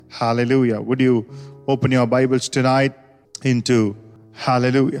Hallelujah. Would you open your Bibles tonight into,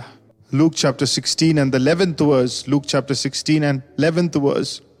 hallelujah, Luke chapter 16 and the 11th verse. Luke chapter 16 and 11th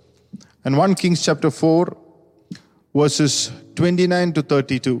verse. And 1 Kings chapter 4 verses 29 to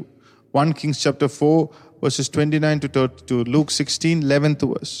 32. 1 Kings chapter 4 verses 29 to 32. Luke 16,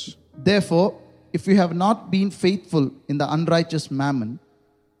 11th verse. Therefore, if you have not been faithful in the unrighteous mammon,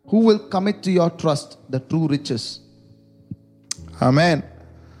 who will commit to your trust the true riches? Amen.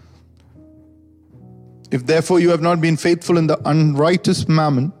 If therefore you have not been faithful in the unrighteous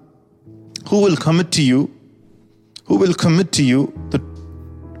mammon, who will commit to you? Who will commit to you to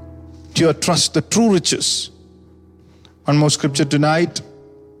your trust the true riches? One more scripture tonight.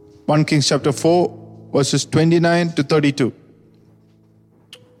 1 Kings chapter 4 verses 29 to 32.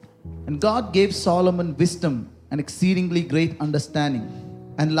 And God gave Solomon wisdom and exceedingly great understanding,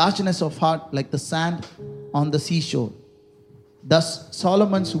 and largeness of heart like the sand on the seashore. Thus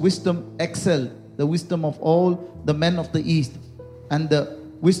Solomon's wisdom excelled the wisdom of all the men of the east and the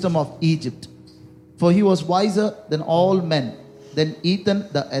wisdom of Egypt. For he was wiser than all men, than Ethan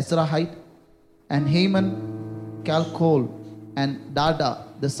the Ezrahite, and Haman, Calcol, and Dada,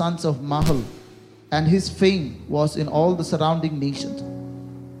 the sons of Mahal, and his fame was in all the surrounding nations.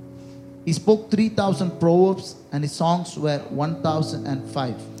 He spoke 3,000 proverbs, and his songs were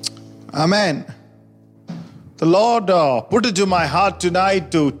 1,005. Amen. The Lord put it to my heart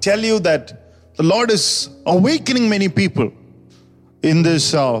tonight to tell you that the Lord is awakening many people in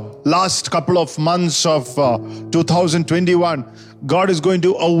this last couple of months of 2021. God is going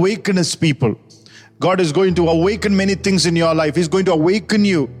to awaken His people. God is going to awaken many things in your life. He's going to awaken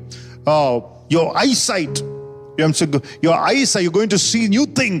you. Your eyesight. Your eyesight, you're going to see new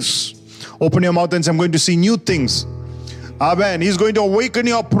things. Open your mouth and say, I'm going to see new things. Amen. He's going to awaken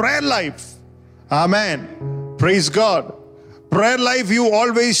your prayer life. Amen. Praise God. Prayer life, you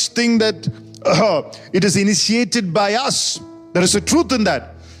always think that it is initiated by us. There is a truth in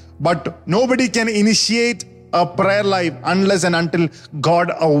that. But nobody can initiate a prayer life unless and until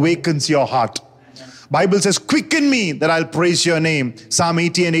God awakens your heart. Bible says, quicken me that I'll praise your name. Psalm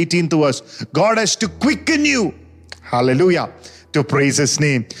 80 and 18th verse. God has to quicken you. Hallelujah. To praise His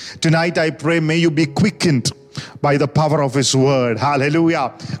name. Tonight I pray, may you be quickened by the power of His word.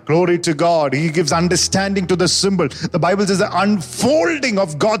 Hallelujah. Glory to God. He gives understanding to the simple. The Bible says the unfolding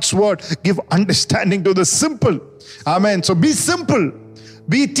of God's word give understanding to the simple. Amen. So be simple.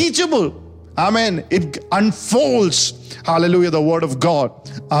 Be teachable. Amen. It unfolds. Hallelujah. The word of God.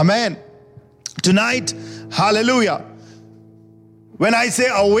 Amen. Tonight, hallelujah. When I say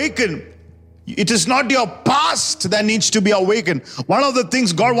awaken, it is not your past that needs to be awakened. One of the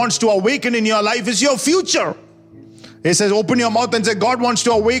things God wants to awaken in your life is your future. He says, open your mouth and say, God wants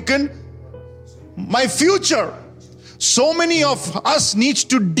to awaken my future. So many of us needs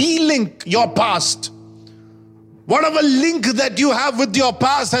to de-link your past. Whatever link that you have with your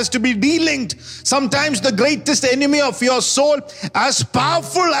past has to be de-linked. Sometimes the greatest enemy of your soul, as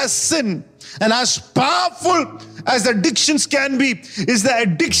powerful as sin and as powerful as addictions can be, is the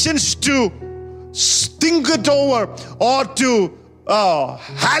addictions to think it over or to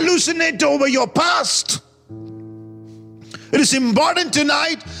hallucinate over your past. It is important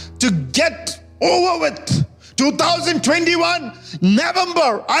tonight to get over with 2021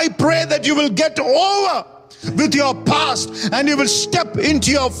 November. I pray that you will get over with your past and you will step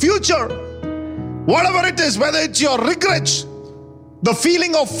into your future. Whatever it is, whether it's your regrets, the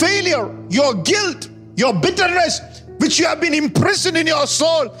feeling of failure, your guilt, your bitterness, which you have been imprisoned in your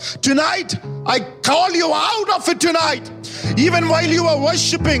soul. Tonight, I call you out of it tonight. Even while you were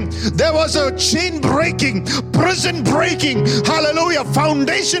worshiping, there was a chain breaking, prison breaking, hallelujah,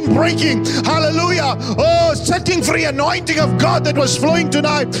 foundation breaking, hallelujah, oh, setting free anointing of God that was flowing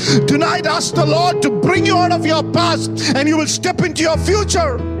tonight. Tonight, ask the Lord to bring you out of your past and you will step into your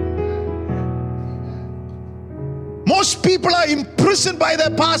future. Most people are imprisoned by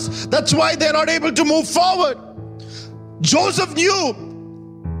their past. That's why they're not able to move forward. Joseph knew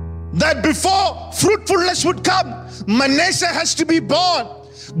that before fruitfulness would come, Manasseh has to be born.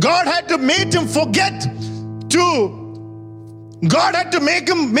 God had to make him forget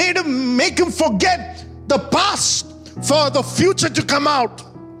make him forget the past for the future to come out.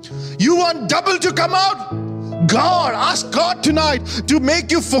 You want double to come out? God, ask God tonight to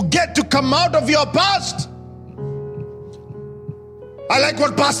make you forget to come out of your past. I like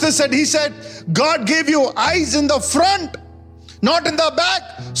what Pastor said. He said, God gave you eyes in the front, not in the back,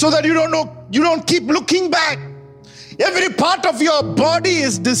 so that you don't keep looking back. Every part of your body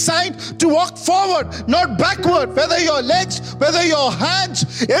is designed to walk forward, not backward. Whether your legs, whether your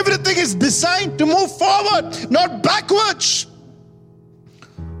hands, everything is designed to move forward, not backwards.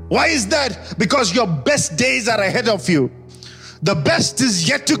 Why is that? Because your best days are ahead of you. The best is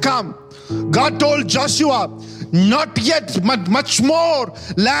yet to come. God told Joshua, not yet, but much more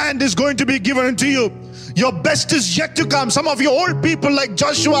land is going to be given unto you. Your best is yet to come. Some of you old people like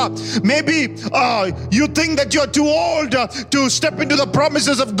Joshua, maybe you think that you're too old to step into the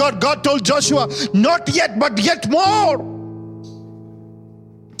promises of God. God told Joshua, not yet, but yet more.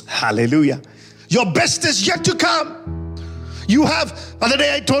 Hallelujah. Your best is yet to come. You have, other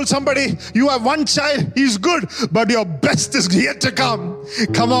day I told somebody, you have one child, he's good, but your best is yet to come.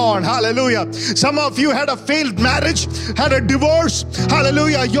 Come on, hallelujah. Some of you had a failed marriage, had a divorce,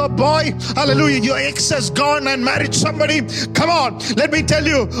 hallelujah. Your boy, hallelujah, your ex has gone and married somebody. Come on, let me tell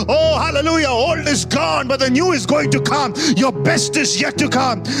you, oh, hallelujah, old is gone, but the new is going to come. Your best is yet to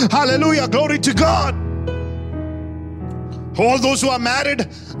come. Hallelujah, glory to God. All those who are married,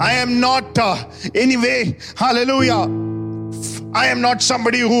 I am not anyway, hallelujah, I am not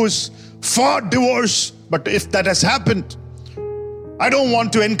somebody who's for divorce, but if that has happened, I don't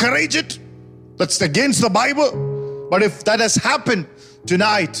want to encourage it. That's against the Bible. But if that has happened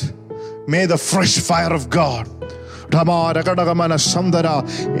tonight, may the fresh fire of God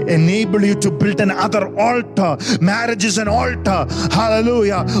enable you to build another altar. Marriage is an altar,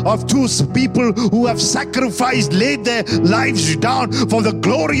 hallelujah, of two people who have sacrificed, laid their lives down for the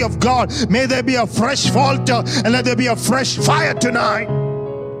glory of God. May there be a fresh altar and let there be a fresh fire tonight.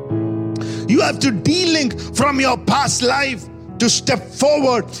 You have to de-link from your past life to step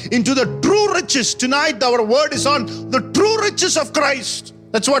forward into the true riches. Tonight our word is on the true riches of Christ.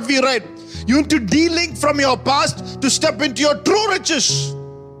 That's what we read. You need to de-link from your past to step into your true riches.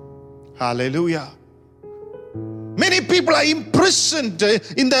 Hallelujah. Many people are imprisoned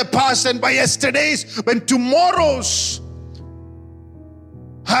in their past and by yesterdays, when tomorrows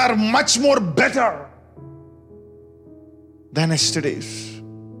are much more better than yesterdays.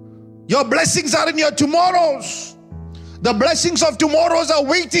 Your blessings are in your tomorrows. The blessings of tomorrows are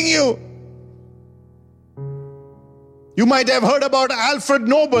waiting you. You might have heard about Alfred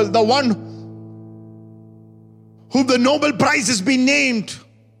Nobel, the one whom the Nobel Prize has been named.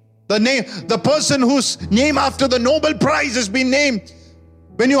 The person whose name after the Nobel Prize has been named.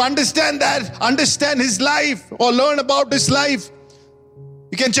 When you understand that, understand his life or learn about his life,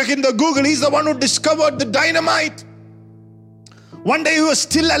 you can check in the Google. He's the one who discovered the dynamite. One day he was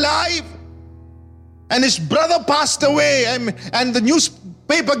still alive and his brother passed away, and the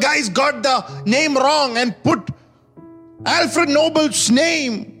newspaper guys got the name wrong and put Alfred Nobel's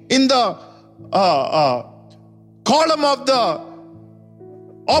name in the column of the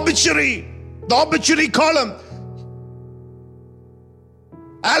obituary column.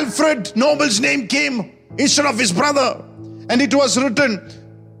 Alfred Nobel's name came instead of his brother, and it was written,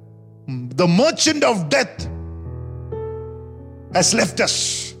 the merchant of death has left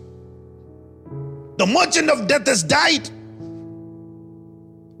us. The merchant of death has died.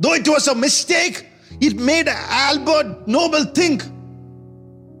 Though it was a mistake, it made Albert Nobel think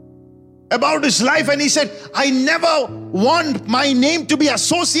about his life, and he said, I never want my name to be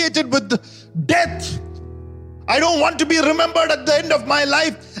associated with death. I don't want to be remembered at the end of my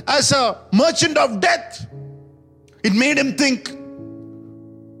life as a merchant of death. It made him think.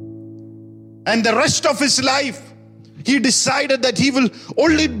 And the rest of his life, he decided that he will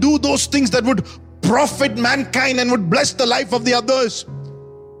only do those things that would profit mankind and would bless the life of the others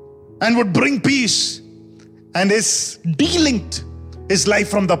and would bring peace. And is de-linked his life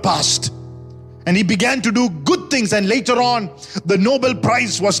from the past. And he began to do good things, and later on, the Nobel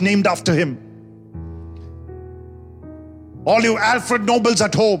Prize was named after him. All you Alfred Nobels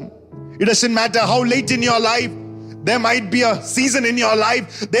at home, it doesn't matter how late in your life, there might be a season in your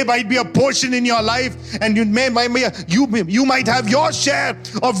life, there might be a portion in your life, and you might have your share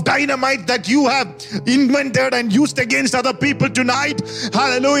of dynamite that you have invented and used against other people tonight.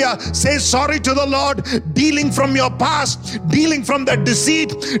 Hallelujah. Say sorry to the Lord, dealing from your past, dealing from that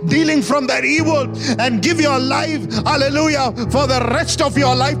deceit, dealing from that evil, and give your life, hallelujah, for the rest of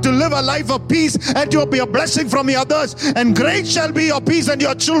your life to live a life of peace, and you'll be a blessing from the others, and great shall be your peace and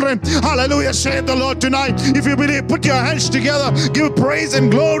your children. Hallelujah. Say the Lord tonight. If you believe, put your hands together, give praise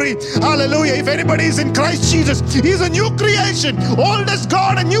and glory. Hallelujah. If anybody is in Christ Jesus, he's a new creation. Old is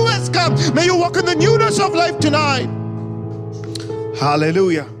gone and new has come. May you walk in the newness of life tonight.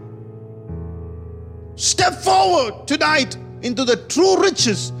 Hallelujah. Step forward tonight into the true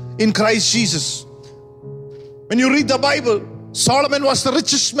riches in Christ Jesus. When you read the Bible, Solomon was the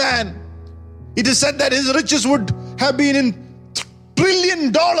richest man. It is said that his riches would have been in $1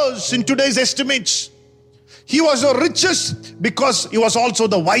 trillion in today's estimates. He was the richest because he was also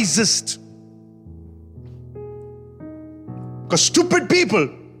the wisest. Because stupid people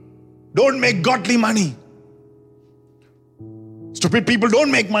don't make godly money. Stupid people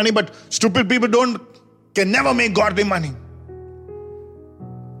don't make money, but stupid people can never make godly money.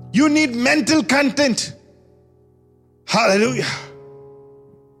 You need mental content. Hallelujah.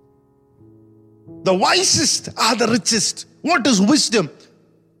 The wisest are the richest. What is wisdom?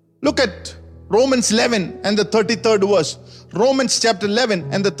 Look at Romans 11 and the 33rd verse. Romans chapter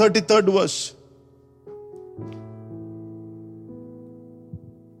 11 and the 33rd verse.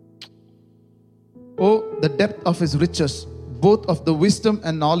 Oh, the depth of his riches, both of the wisdom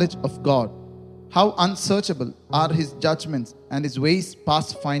and knowledge of God. How unsearchable are his judgments and his ways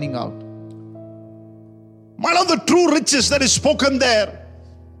past finding out. One of the true riches that is spoken there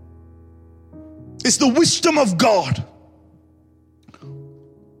is the wisdom of God.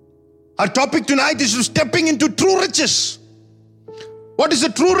 Our topic tonight is stepping into true riches. What is the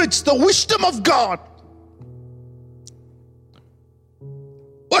true rich? The wisdom of God.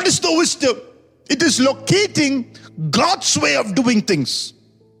 What is the wisdom? It is locating God's way of doing things.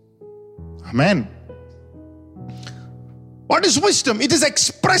 Amen. What is wisdom? It is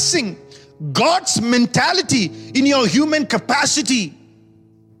expressing God's mentality in your human capacity.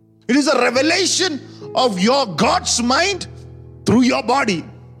 It is a revelation of your God's mind through your body.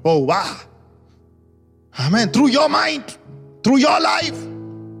 Oh, wow. Amen. Through your mind, through your life.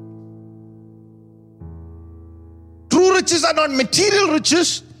 True riches are not material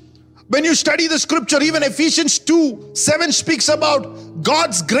riches. When you study the scripture, even Ephesians 2:7 speaks about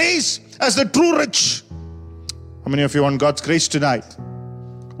God's grace as the true rich. How many of you want God's grace tonight?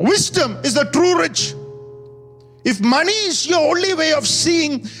 Wisdom is the true rich. If money is your only way of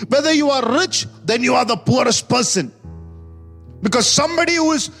seeing whether you are rich, then you are the poorest person. Because somebody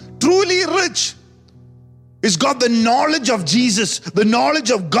who is truly rich has got the knowledge of Jesus, the knowledge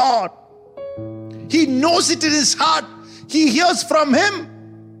of God. He knows it in his heart. He hears from him.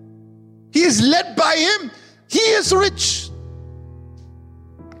 He is led by him. He is rich.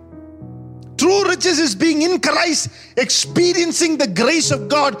 True riches is being in Christ, experiencing the grace of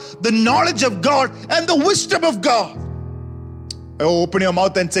God, the knowledge of God, and the wisdom of God. Open your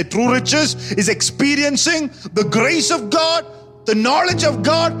mouth and say, true riches is experiencing the grace of God, the knowledge of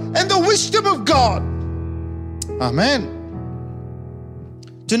God, and the wisdom of God. Amen.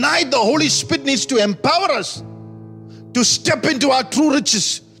 Tonight, the Holy Spirit needs to empower us to step into our true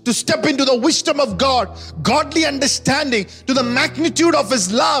riches, to step into the wisdom of God, godly understanding, to the magnitude of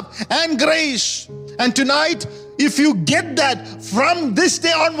his love and grace. And tonight, if you get that from this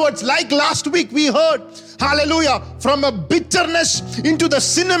day onwards, like last week we heard, hallelujah, from a bitterness into the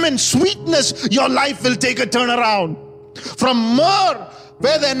cinnamon sweetness, your life will take a turnaround. From myrrh,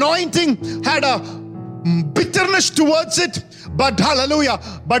 where the anointing had a bitterness towards it, but hallelujah,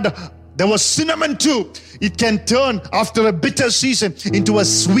 but there was cinnamon too. It can turn after a bitter season into a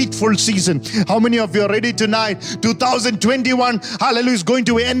sweetful season. How many of you are ready tonight? 2021, hallelujah, is going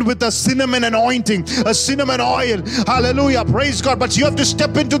to end with a cinnamon anointing, a cinnamon oil. Hallelujah, praise God. But you have to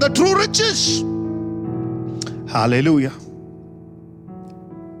step into the true riches. Hallelujah.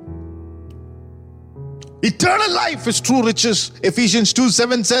 Eternal life is true riches. Ephesians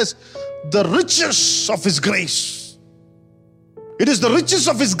 2:7 says, the riches of his grace. It is the riches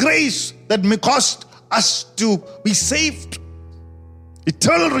of his grace that may cost us to be saved.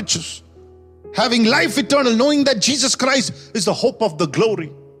 Eternal riches. Having life eternal, knowing that Jesus Christ is the hope of the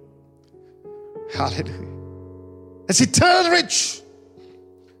glory. Hallelujah. It's eternal rich.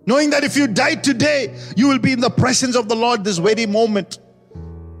 Knowing that if you die today, you will be in the presence of the Lord this very moment.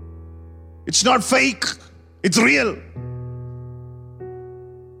 It's not fake. It's real.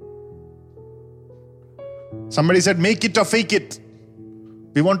 Somebody said, make it or fake it.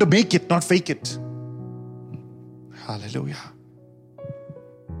 We want to make it, not fake it. Hallelujah.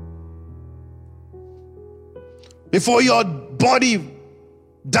 Before your body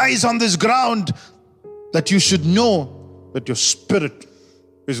dies on this ground, that you should know that your spirit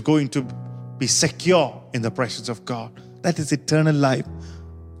is going to be secure in the presence of God. That is eternal life.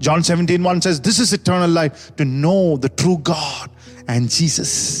 John 17:1 says, this is eternal life, to know the true God and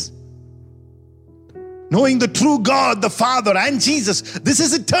Jesus. Knowing the true God, the Father, and Jesus. This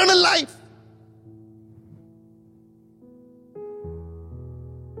is eternal life.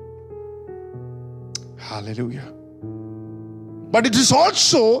 Hallelujah. But it is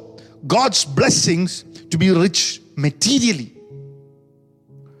also God's blessings to be rich materially.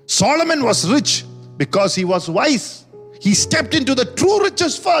 Solomon was rich because he was wise. He stepped into the true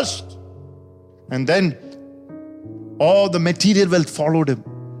riches first. And then all the material wealth followed him.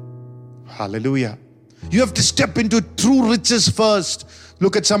 Hallelujah. You have to step into true riches first.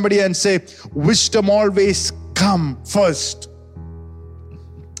 Look at somebody and say, wisdom always come first.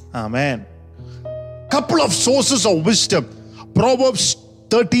 Amen. Couple of sources of wisdom. Proverbs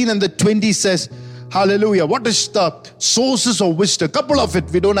 13 and the 20 says, hallelujah. What is the sources of wisdom? Couple of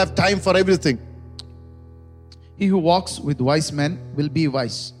it. We don't have time for everything. He who walks with wise men will be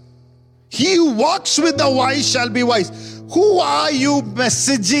wise. He who walks with the wise shall be wise. Who are you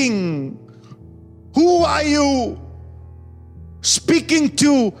messaging? Who are you speaking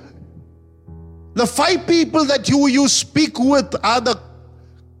to? The 5 people that you speak with are the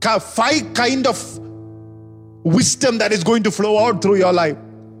 5 kind of wisdom that is going to flow out through your life.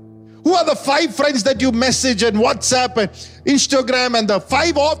 Who are the 5 friends that you message and WhatsApp and Instagram, and the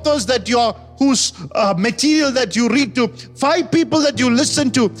 5 authors that whose material that you read to, 5 people that you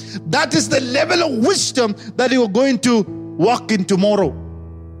listen to? That is the level of wisdom that you are going to walk in tomorrow.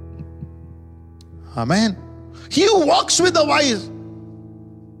 Amen. He who walks with the wise.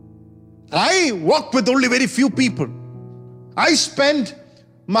 I walk with only very few people. I spend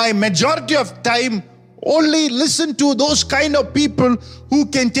my majority of time only listen to those kind of people who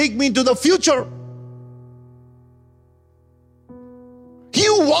can take me to the future. He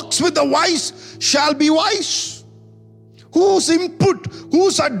who walks with the wise shall be wise. Whose input,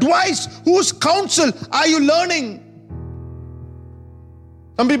 whose advice, whose counsel are you learning?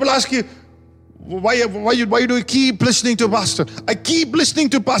 Some people ask you, why do you keep listening to pastor? I keep listening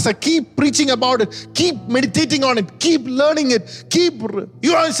to pastor, keep preaching about it, keep meditating on it, keep learning it, you know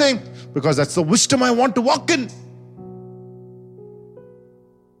what I'm saying? Because that's the wisdom I want to walk in.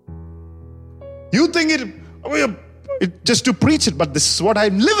 You think it just to preach it, but this is what I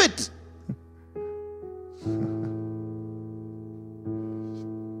live it.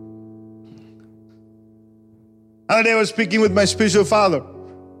 Other day I was speaking with my spiritual father.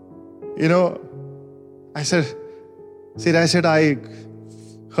 You know, I said, I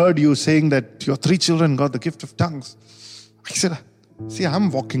heard you saying that your 3 children got the gift of tongues. I said, see, I'm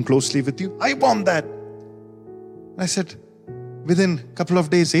walking closely with you. I want that. I said, within a couple of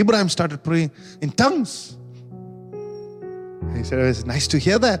days, Abraham started praying in tongues. He said, it's nice to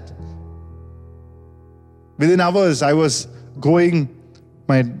hear that. Within hours, I was going,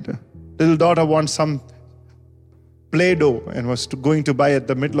 my little daughter wants some Play-Doh and was going to buy at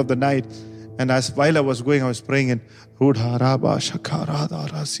the middle of the night. And while I was going, I was praying in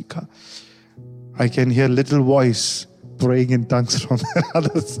I can hear little voice praying in tongues from the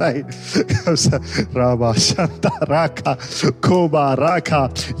other side.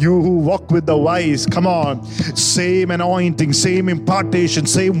 You who walk with the wise, come on. Same anointing, same impartation,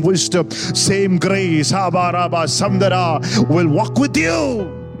 same wisdom, same grace. Samdara will walk with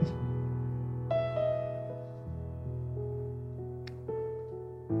you.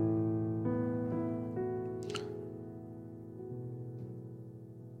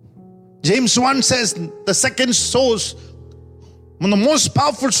 James 1 says the second source, the most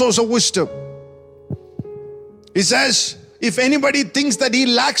powerful source of wisdom. He says, if anybody thinks that he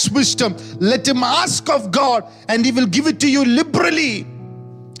lacks wisdom, let him ask of God and he will give it to you liberally.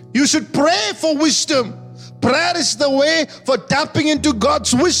 You should pray for wisdom. Prayer is the way for tapping into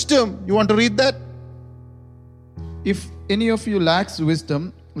God's wisdom. You want to read that? If any of you lacks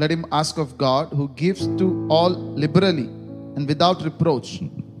wisdom, let him ask of God, who gives to all liberally and without reproach,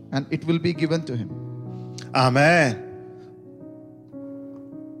 and it will be given to him. Amen.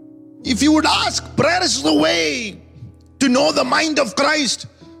 If you would ask, prayer is the way to know the mind of Christ.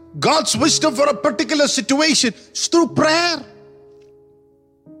 God's wisdom for a particular situation is through prayer.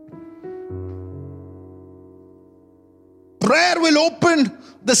 Prayer will open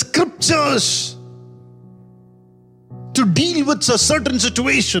the scriptures to deal with a certain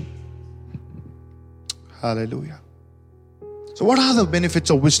situation. Hallelujah. So what are the benefits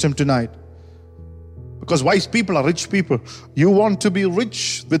of wisdom tonight? Because wise people are rich people. You want to be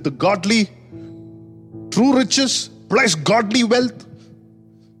rich with the godly, true riches, plus godly wealth.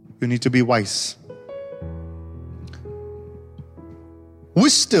 You need to be wise.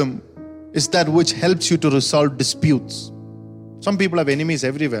 Wisdom is that which helps you to resolve disputes. Some people have enemies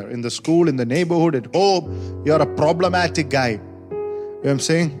everywhere, in the school, in the neighborhood, at home. You're a problematic guy. You know what I'm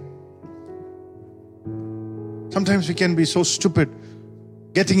saying? Sometimes we can be so stupid,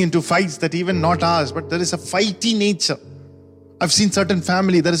 getting into fights that even not ours, but there is a fighty nature. I've seen certain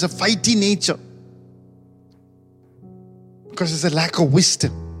family, there is a fighty nature. Because there's a lack of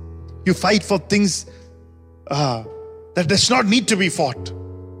wisdom. You fight for things that does not need to be fought.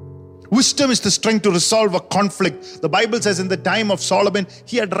 Wisdom is the strength to resolve a conflict. The Bible says in the time of Solomon,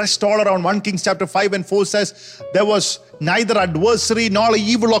 he had rest all around. 1 Kings chapter 5 and 4 says, there was neither adversary nor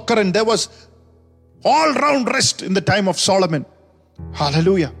evil occurrence. There was all round rest in the time of Solomon.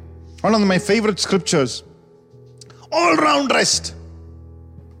 Hallelujah. One of my favorite scriptures. All round rest.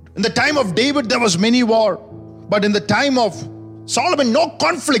 In the time of David, there was many war. But in the time of Solomon, no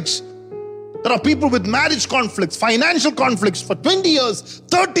conflicts. There are people with marriage conflicts, financial conflicts for 20 years,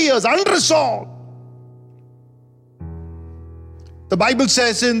 30 years, unresolved. The Bible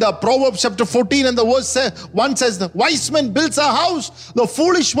says in the Proverbs chapter 14 and the verse 1 says, the wise man builds a house, the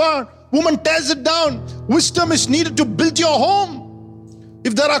foolish woman tears it down. Wisdom is needed to build your home.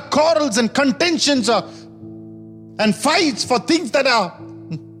 If there are quarrels and contentions and fights for things that are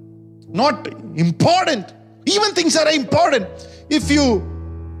not important, even things that are important, if you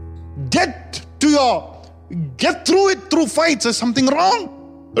get through it through fights, there's something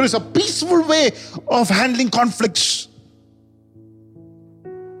wrong. There is a peaceful way of handling conflicts.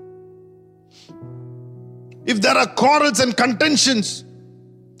 If there are quarrels and contentions,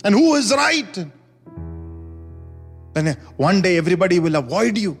 and who is right, then one day everybody will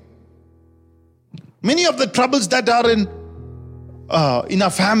avoid you. Many of the troubles that are in our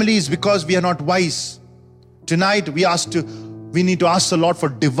families because we are not wise. Tonight we need to ask the Lord for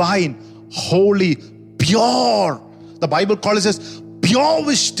divine, holy, pure. The Bible calls us pure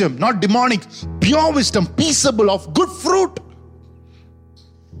wisdom, not demonic, pure wisdom, peaceable, of good fruit.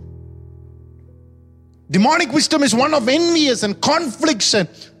 Demonic wisdom is one of envious and conflicts and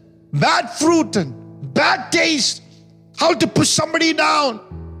bad fruit and bad taste. How to push somebody down.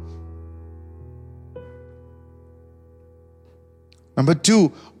 Number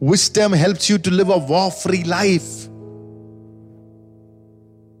 2, wisdom helps you to live a war-free life.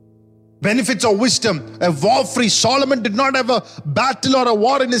 Benefits of wisdom, a war-free. Solomon did not have a battle or a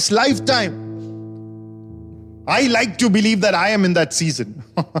war in his lifetime. I like to believe that I am in that season.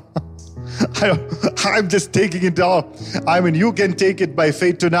 I'm just taking it off. You can take it by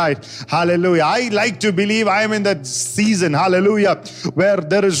faith tonight. Hallelujah. I like to believe I am in that season. Hallelujah. Where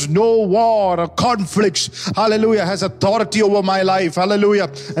there is no war or conflicts. Hallelujah. Has authority over my life.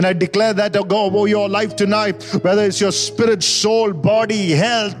 Hallelujah. And I declare that over your life tonight. Whether it's your spirit, soul, body,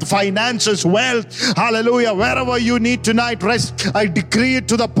 health, finances, wealth. Hallelujah. Wherever you need tonight rest, I decree it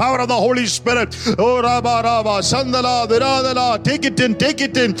to the power of the Holy Spirit. Oh, Rabba, Rabba, Sandala, Viradala. Take it in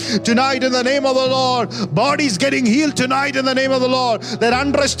tonight in the name of the Lord. Bodies getting healed tonight in the name of the Lord. That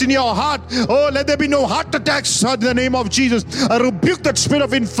unrest in your heart. Oh, let there be no heart attacks in the name of Jesus. I rebuke that spirit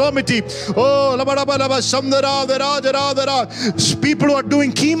of infirmity. Oh, people who are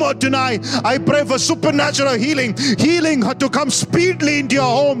doing chemo tonight, I pray for supernatural healing. Healing to come speedily into your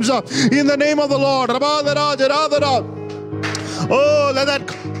homes in the name of the Lord. Oh, let that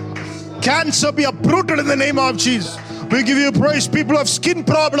cancer be uprooted in the name of Jesus. We give you praise. People have skin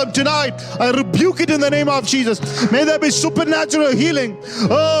problem tonight, I rebuke it in the name of Jesus. May there be supernatural healing.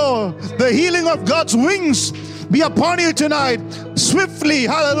 Oh, the healing of God's wings be upon you tonight. Swiftly.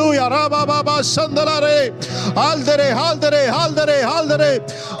 Hallelujah. Rababa Sandalare. Haldere, haldere, haldere, haldere.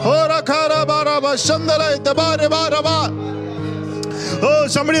 Horakara baraba Sandale. Dabare baraba. Oh,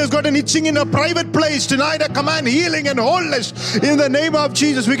 somebody has got an itching in a private place tonight. I command healing and wholeness in the name of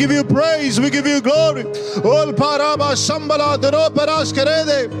Jesus. We give you praise. We give you glory. We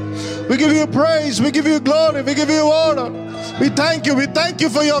give you praise. We give you glory. We give you honor. We thank you. We thank you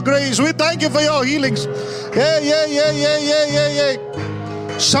for your grace. We thank you for your healings.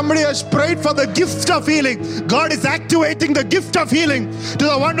 Somebody has prayed for the gift of healing. God is activating the gift of healing to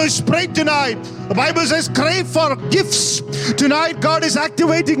the one who is prayed tonight. The Bible says crave for gifts. Tonight God is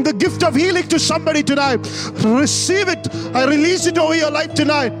activating the gift of healing to somebody tonight. Receive it. I release it over your life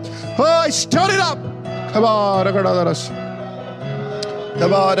tonight. Oh, I stir it up.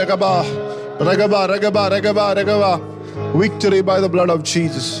 Victory by the blood of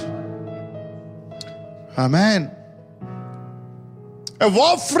Jesus. Amen. A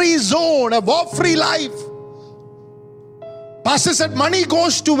war-free zone, a war-free life. Pastor said money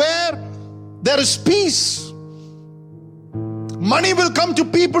goes to where there is peace. Money will come to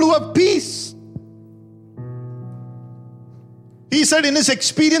people who have peace. He said in his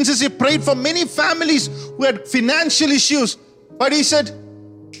experiences, he prayed for many families who had financial issues. But he said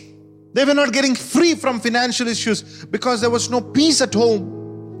they were not getting free from financial issues because there was no peace at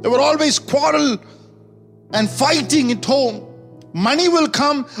home. There were always quarrel and fighting at home. Money will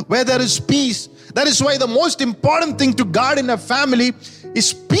come where there is peace. That is why the most important thing to guard in a family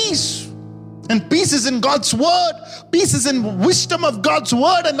is peace. And peace is in God's word. Peace is in wisdom of God's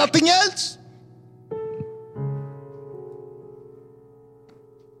word and nothing else.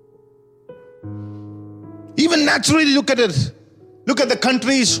 Even naturally, look at it. Look at the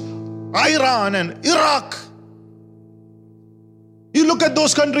countries, Iran and Iraq. You look at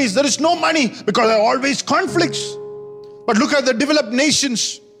those countries, there is no money because there are always conflicts. But look at the developed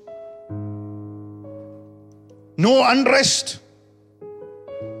nations. No unrest.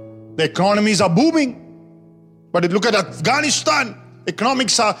 The economies are booming. But look at Afghanistan.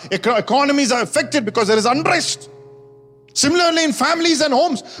 Economies are affected because there is unrest. Similarly, in families and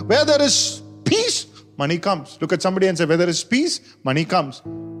homes, where there is peace, money comes. Look at somebody and say, where there is peace, money comes.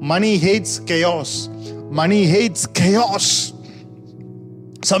 Money hates chaos. Money hates chaos.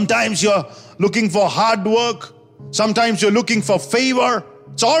 Sometimes you're looking for hard work. Sometimes you're looking for favor.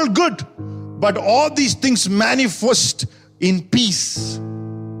 It's all good. But all these things manifest in peace.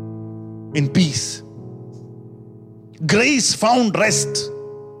 In peace. Grace found rest.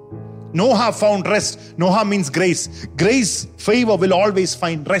 Noah found rest. Noah means grace. Grace, favor will always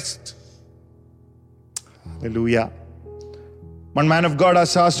find rest. Hallelujah. One man of God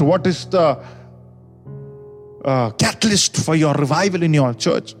has asked, what is the catalyst for your revival in your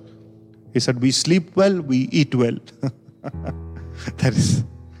church? He said, we sleep well, we eat well. That is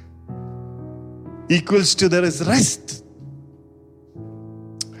equals to there is rest.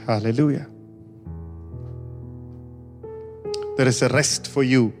 Hallelujah. There is a rest for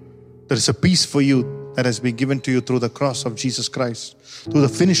you. There is a peace for you that has been given to you through the cross of Jesus Christ, through the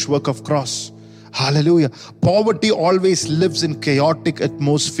finished work of cross. Hallelujah. Poverty always lives in chaotic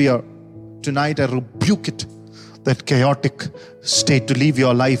atmosphere. Tonight I rebuke it, that chaotic state to leave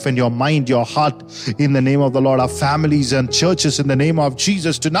your life and your mind, your heart, in the name of the Lord. Our families and churches, in the name of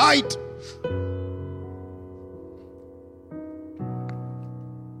Jesus tonight.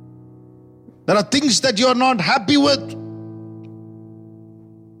 There are things that you are not happy with.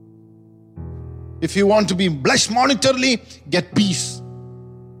 If you want to be blessed monetarily, get peace.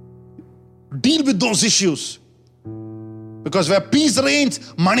 Deal with those issues. Because where peace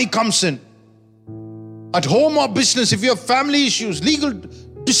reigns, money comes in. At home or business, if you have family issues, legal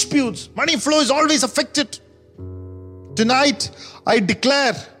disputes, money flow is always affected. Tonight, I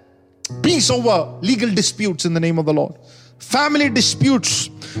declare peace over legal disputes in the name of the Lord. Family disputes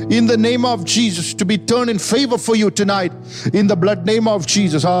in the name of Jesus to be turned in favor for you tonight in the blood name of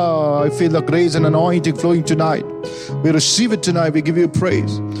Jesus. I feel the grace and anointing flowing tonight. We receive it tonight. We give you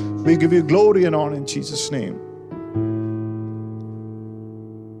praise. We give you glory and honor in Jesus' name.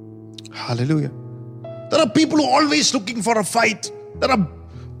 Hallelujah. There are people who are always looking for a fight. There are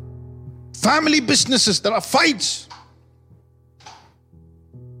family businesses. There are fights.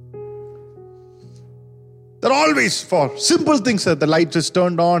 They're always for simple things. The light is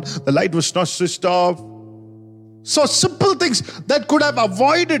turned on, the light was not switched off. So simple things that could have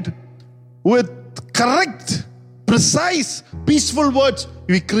avoided with correct, precise, peaceful words.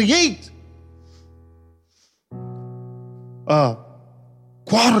 We create a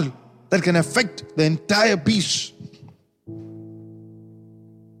quarrel that can affect the entire peace.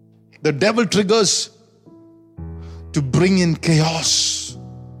 The devil triggers to bring in chaos.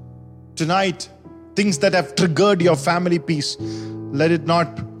 Tonight, things that have triggered your family peace, let it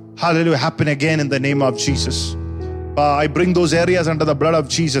not, hallelujah, happen again in the name of Jesus. I bring those areas under the blood of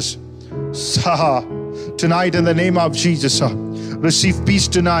Jesus. Tonight in the name of Jesus, receive peace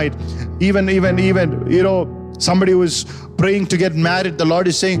tonight. Even, somebody who is praying to get married, the Lord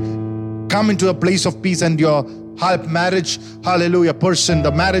is saying, come into a place of peace, and your marriage, hallelujah, person,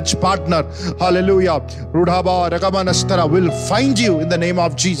 the marriage partner, hallelujah, Rudhaba, Ragamanastara will find you in the name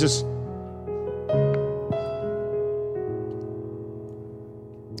of Jesus.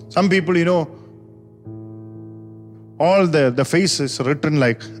 Some people, all the face is written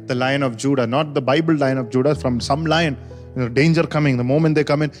like the Lion of Judah, not the Bible Lion of Judah, from some lion. Danger coming. The moment they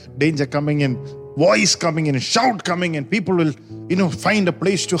come in, danger coming in, voice coming in, shout coming in. People will, find a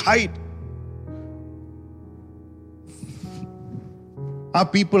place to hide. Are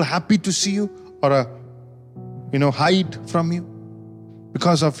people happy to see you or, hide from you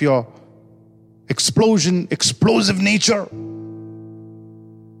because of your explosive nature?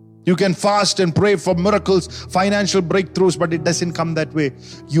 You can fast and pray for miracles, financial breakthroughs, but it doesn't come that way.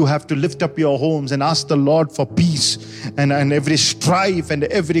 You have to lift up your homes and ask the Lord for peace, and every strife and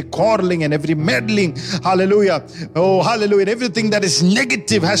every quarreling and every meddling, hallelujah, oh hallelujah, and everything that is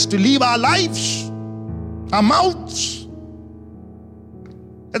negative has to leave our lives, our mouths.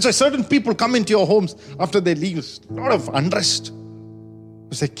 That's why certain people come into your homes after they leave, a lot of unrest,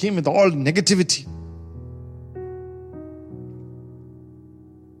 because they came with all negativity.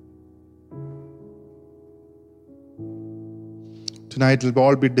 Tonight it will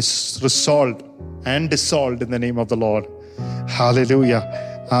all be resolved and dissolved in the name of the Lord.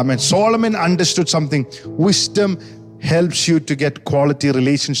 Hallelujah. Amen. Solomon understood something. Wisdom helps you to get quality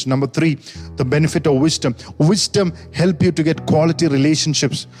relationships. Number 3, the benefit of wisdom. Wisdom helps you to get quality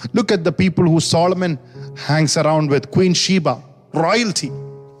relationships. Look at the people who Solomon hangs around with. Queen Sheba, royalty.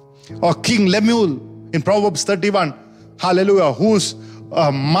 Or King Lemuel in Proverbs 31. Hallelujah. Whose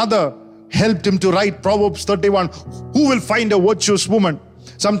mother helped him to write Proverbs 31. Who will find a virtuous woman?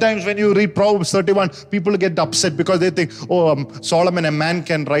 Sometimes when you read Proverbs 31, people get upset because they think, Solomon, a man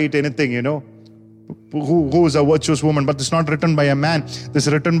can write anything, Who is a virtuous woman? But it's not written by a man. This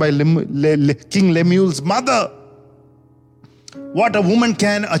is written by King Lemuel's mother. What a woman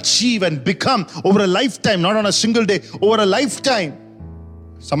can achieve and become over a lifetime, not on a single day, over a lifetime.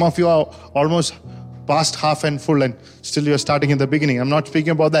 Some of you are almost past half and full and still you're starting in the beginning. I'm not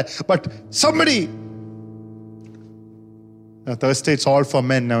speaking about that. But somebody, Thursday it's all for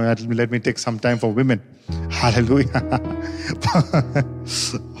men. Now let me take some time for women. Hallelujah.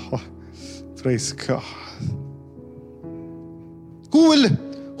 Praise God.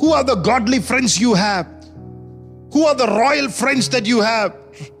 Who are the godly friends you have? Who are the royal friends that you have?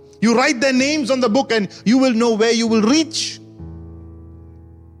 You write their names on the book and you will know where you will reach.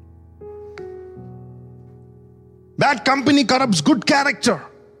 Bad company corrupts good character.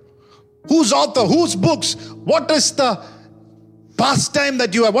 Whose author? Whose books? What is the pastime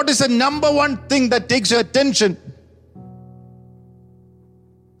that you have? What is the number one thing that takes your attention?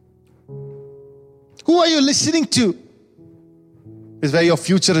 Who are you listening to? Is where your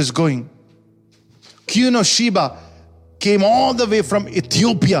future is going. Queen of Sheba came all the way from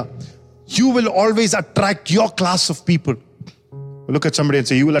Ethiopia. You will always attract your class of people. Look at somebody and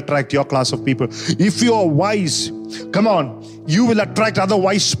say, you will attract your class of people. If you are wise, come on, you will attract other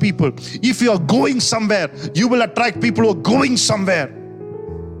wise people. If you are going somewhere, you will attract people who are going somewhere.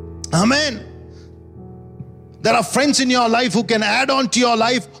 Amen. There are friends in your life who can add on to your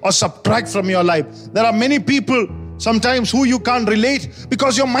life or subtract from your life. There are many people sometimes who you can't relate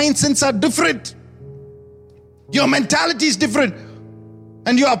because your mindsets are different. Your mentality is different.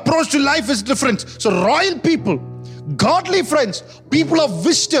 And your approach to life is different. So royal people, godly friends, people of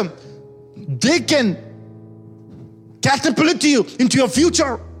wisdom, they can catapult you into your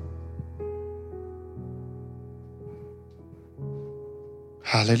future.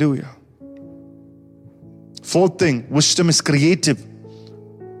 Hallelujah. Fourth thing, wisdom is creative.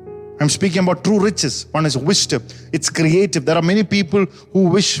 I'm speaking about true riches. One is wisdom. It's creative. There are many people who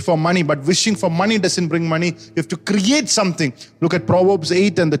wish for money, but wishing for money doesn't bring money. You have to create something. Look at Proverbs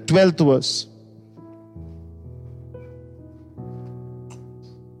 8 and the 12th verse.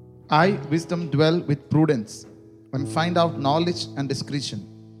 I, wisdom, dwell with prudence and find out knowledge and discretion.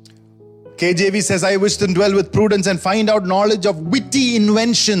 KJV says, I, wisdom, dwell with prudence and find out knowledge of witty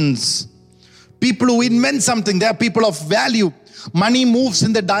inventions. People who invent something, they are people of value. Money moves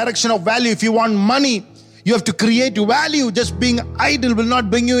in the direction of value. If you want money, you have to create value. Just being idle will not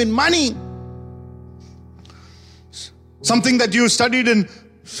bring you in money. Something that you studied in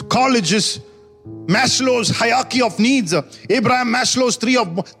college is Maslow's hierarchy of needs. Abraham Maslow's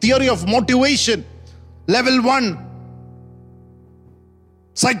theory of motivation. Level 1.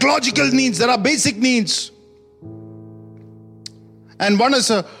 Psychological needs. There are basic needs. And one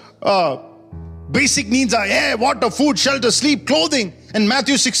is basic needs are air, water, food, shelter, sleep, clothing. And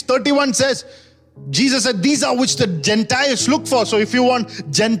Matthew 6:31 says, Jesus said, these are which the Gentiles look for. So if you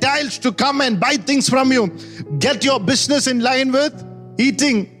want Gentiles to come and buy things from you, get your business in line with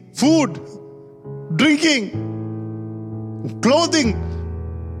eating, food, drinking, clothing.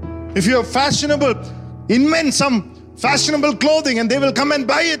 If you are fashionable, invent some fashionable clothing and they will come and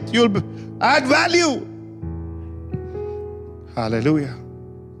buy it. You'll add value. Hallelujah.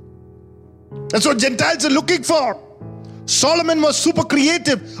 That's what Gentiles are looking for. Solomon was super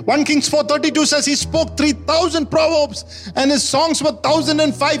creative. 1 Kings 4:32 says he spoke 3,000 proverbs and his songs were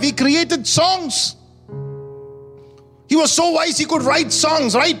 1,005. He created songs. He was so wise he could write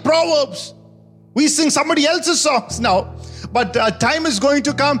songs, write proverbs. We sing somebody else's songs now. But time is going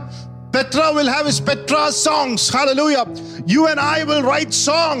to come. Petra will have his Petra songs. Hallelujah. You and I will write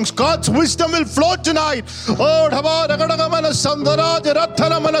songs. God's wisdom will flow tonight. Oh,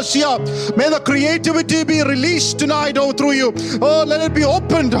 may the creativity be released tonight, through you. Oh, let it be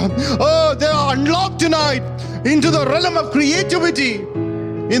opened. Oh, they are unlocked tonight into the realm of creativity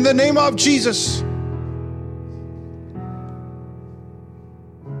in the name of Jesus.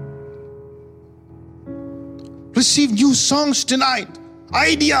 Receive new songs tonight.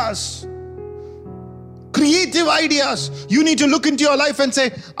 Ideas, creative ideas. You need to look into your life and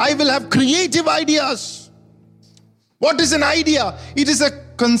say, I will have creative ideas. What is an idea? It is a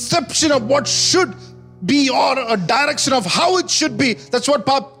conception of what should be or a direction of how it should be. That's what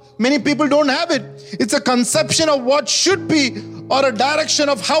many people don't have it. It's a conception of what should be or a direction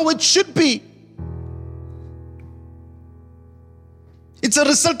of how it should be. It's a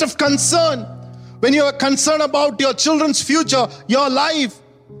result of concern. When you are concerned about your children's future, your life,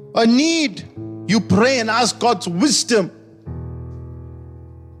 a need, you pray and ask God's wisdom.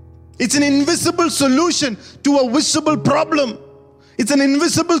 It's an invisible solution to a visible problem. It's an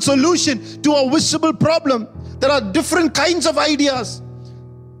invisible solution to a visible problem. There are different kinds of ideas.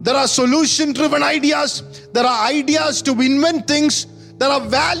 There are solution-driven ideas. There are ideas to invent things. There are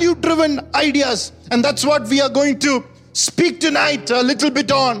value-driven ideas. And that's what we are going to speak tonight a little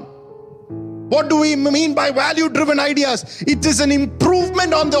bit on. What do we mean by value-driven ideas? It is an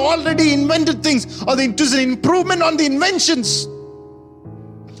improvement on the already invented things, or it is an improvement on the inventions.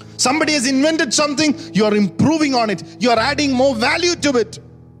 Somebody has invented something, you are improving on it. You are adding more value to it.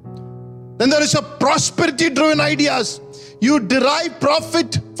 Then there is a prosperity-driven ideas. You derive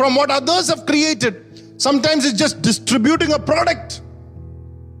profit from what others have created. Sometimes it's just distributing a product.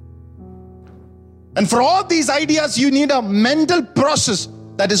 And for all these ideas, you need a mental process.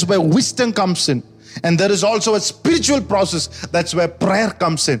 That is where wisdom comes in. And there is also a spiritual process. That's where prayer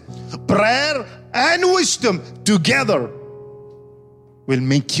comes in. Prayer and wisdom together will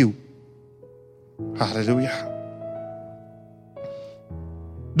make you. Hallelujah.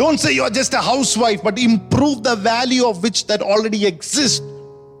 Don't say you're just a housewife, but improve the value of which that already exists.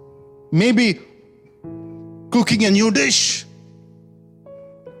 Maybe cooking a new dish.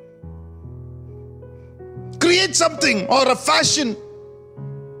 Create something, or a fashion.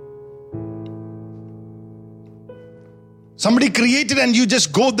 Somebody created and you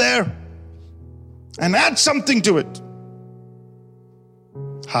just go there and add something to it.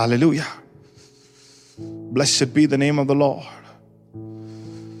 Hallelujah. Blessed be the name of the Lord.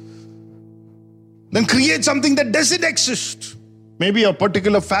 Then create something that doesn't exist. Maybe a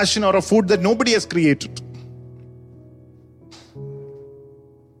particular fashion or a food that nobody has created.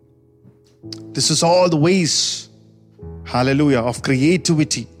 This is all the ways, hallelujah, of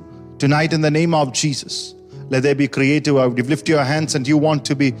creativity. Tonight in the name of Jesus, let there be creative. Lift your hands and you want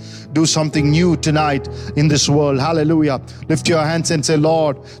to do something new tonight in this world. Hallelujah. Lift your hands and say,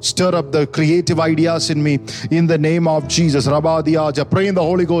 Lord, stir up the creative ideas in me in the name of Jesus. Rabadiaja. Pray in the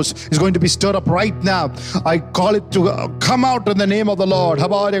Holy Ghost is going to be stirred up right now. I call it to come out in the name of the Lord. To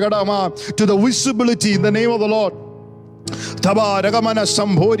the visibility in the name of the Lord.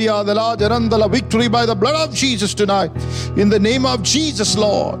 Victory by the blood of Jesus tonight. In the name of Jesus,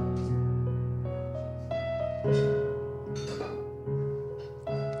 Lord.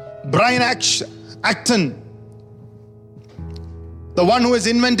 Brian Acton, the one who has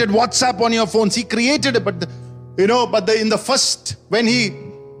invented WhatsApp on your phones, he created it, but in the first, when he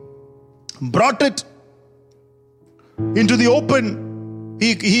brought it into the open,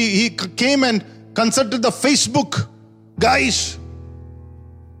 he came and consulted the Facebook guys,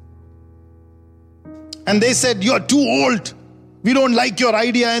 and they said, "You are too old. We don't like your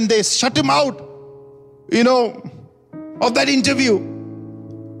idea," and they shut him out, of that interview.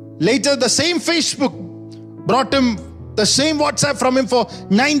 Later, the same Facebook brought him the same WhatsApp from him for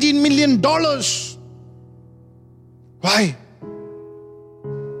 $19 million. Why?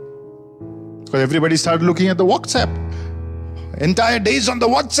 Because everybody started looking at the WhatsApp. Entire days on the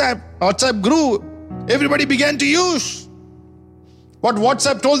WhatsApp. WhatsApp grew. Everybody began to use. What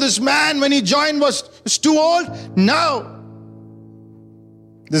WhatsApp told this man when he joined was too old. Now,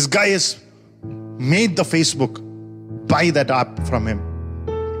 this guy has made the Facebook buy that app from him.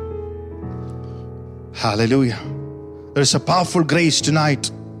 Hallelujah. There is a powerful grace tonight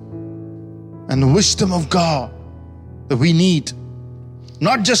and the wisdom of God that we need.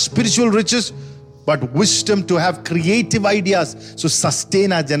 Not just spiritual riches, but wisdom to have creative ideas to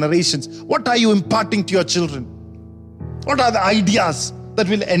sustain our generations. What are you imparting to your children? What are the ideas that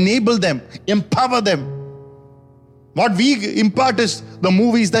will enable them, empower them? What we impart is the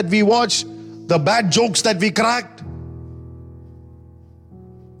movies that we watch, the bad jokes that we cracked.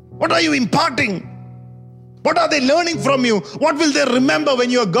 What are you imparting? What are they learning from you? What will they remember when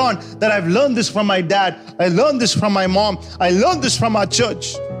you're gone? That I've learned this from my dad. I learned this from my mom. I learned this from our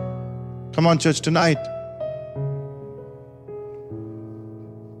church. Come on, church, tonight.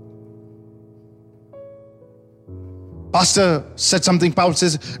 Pastor said something powerful.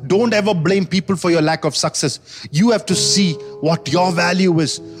 Says, don't ever blame people for your lack of success. You have to see what your value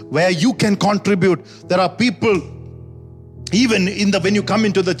is, where you can contribute. There are people, even when you come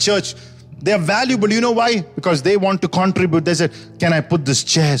into the church, they are valuable. You know why? Because they want to contribute. They said, can I put these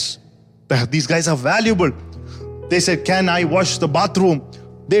chairs? These guys are valuable. They said, can I wash the bathroom?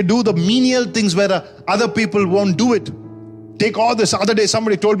 They do the menial things where other people won't do it. Take all this. Other day,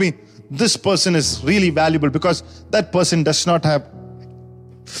 somebody told me, this person is really valuable because that person does not have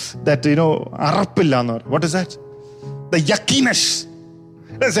that, arapillan, or what is that? The yuckiness.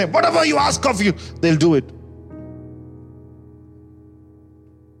 They say, whatever you ask of you, they'll do it.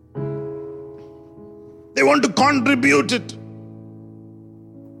 They want to contribute it.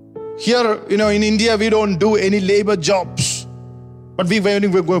 Here, in India, we don't do any labor jobs. But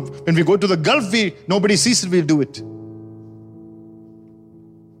when we go to the Gulf, nobody sees it, we do it.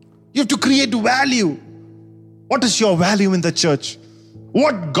 You have to create value. What is your value in the church?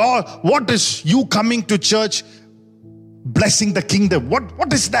 What is you coming to church blessing the kingdom?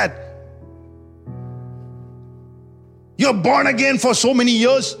 What is that? You're born again for so many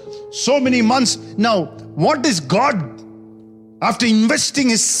years, so many months. Now, what is God, after investing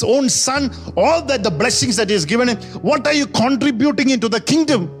His own Son, all that the blessings that He has given Him, what are you contributing into the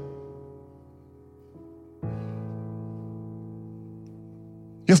kingdom?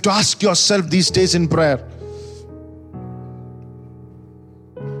 You have to ask yourself these days in prayer.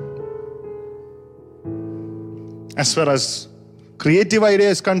 As far as creative idea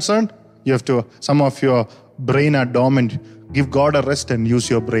is concerned, some of your brain are dormant. Give God a rest and use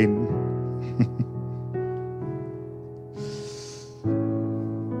your brain.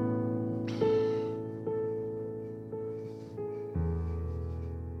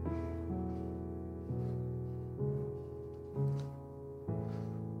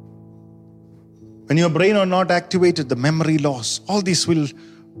 When your brain are not activated, the memory loss, all these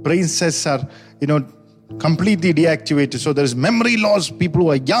brain cells are, completely deactivated. So there is memory loss. People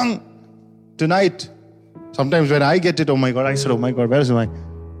who are young tonight, sometimes when I get it, oh my God, I said, oh my God, where is my?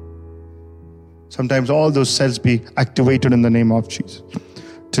 Sometimes all those cells be activated in the name of Jesus.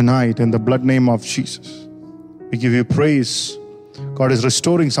 Tonight, in the blood name of Jesus, we give you praise. God is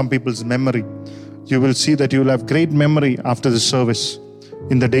restoring some people's memory. You will see that you will have great memory after the service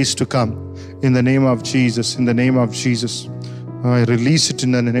in the days to come. In the name of Jesus, in the name of Jesus. I release it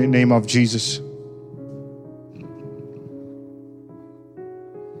in the name of Jesus.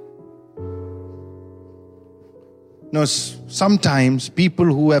 Now, sometimes people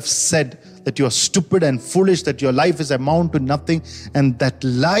who have said that you are stupid and foolish, that your life is amount to nothing, and that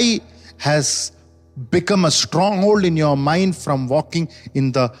lie has become a stronghold in your mind from walking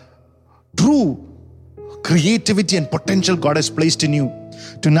in the true creativity and potential God has placed in you.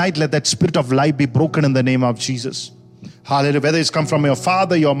 Tonight, let that spirit of lie be broken in the name of Jesus. Hallelujah. Whether it's come from your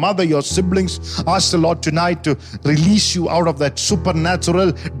father, your mother, your siblings, ask the Lord tonight to release you out of that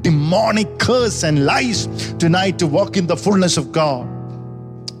supernatural, demonic curse and lies tonight to walk in the fullness of God.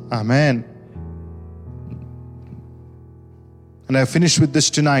 Amen. And I finish with this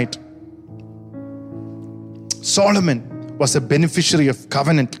tonight. Solomon was a beneficiary of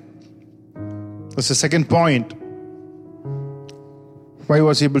covenant. That's the second point. Why he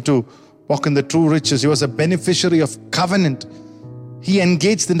was able to walk in the true riches? He was a beneficiary of covenant. He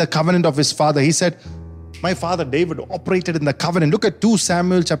engaged in the covenant of his father. He said, my father David operated in the covenant. Look at 2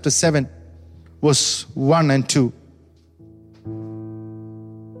 Samuel chapter 7, verse 1 and 2.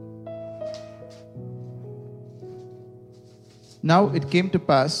 Now it came to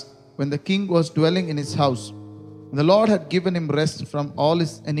pass, when the king was dwelling in his house, and the Lord had given him rest from all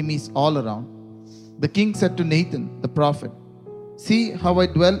his enemies all around, the king said to Nathan the prophet, see how I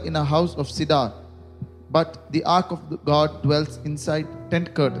dwell in a house of cedar, but the ark of God dwells inside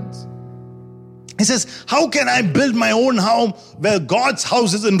tent curtains. He says, how can I build my own home where God's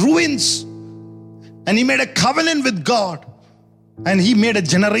house is in ruins? And he made a covenant with God, and he made a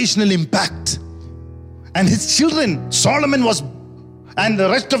generational impact. And his children, Solomon and the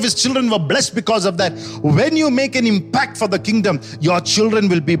rest of his children were blessed because of that. When you make an impact for the kingdom, your children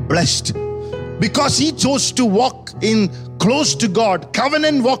will be blessed. Because he chose to walk in close to God.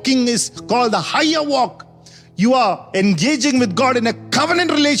 Covenant walking is called the higher walk. You are engaging with God in a covenant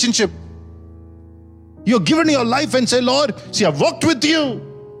relationship. You're given your life and say, Lord, see, I've walked with you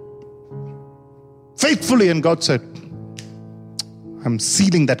faithfully. And God said, I'm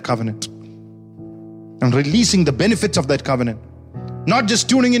sealing that covenant. I'm releasing the benefits of that covenant. Not just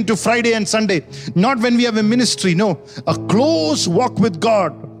tuning into Friday and Sunday. Not when we have a ministry. No, a close walk with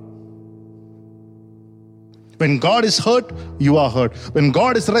God. When God is hurt, you are hurt. When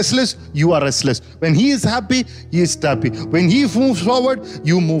God is restless, you are restless. When He is happy, He is happy. When He moves forward,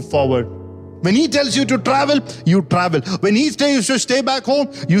 you move forward. When He tells you to travel, you travel. When He tells you to stay back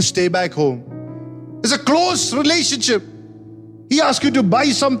home, you stay back home. It's a close relationship. He asks you to buy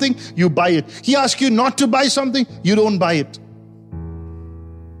something, you buy it. He asks you not to buy something, you don't buy it.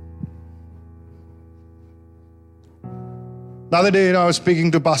 The other day, I was speaking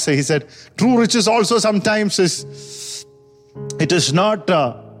to Pastor. He said, true riches also sometimes it is not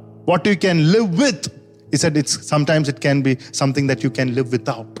what you can live with. He said, sometimes it can be something that you can live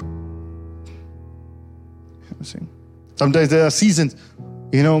without. Sometimes there are seasons,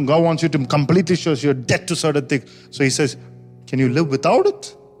 God wants you to completely show your debt to certain things. So He says, can you live without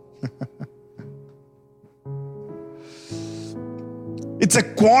it? It's a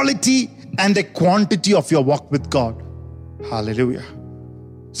quality and a quantity of your walk with God. Hallelujah.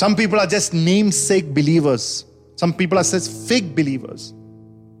 Some people are just namesake believers. Some people are just fake believers.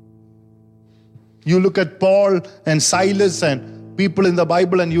 You look at Paul and Silas and people in the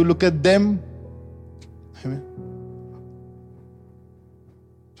Bible and you look at them. Amen.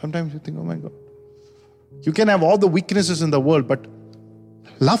 Sometimes you think, oh my God. You can have all the weaknesses in the world, but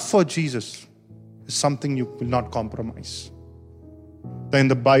love for Jesus is something you will not compromise. In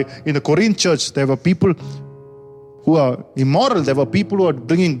the Korean church, there were people who are immoral. There were people who are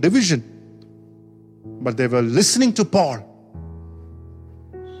bringing division. But they were listening to Paul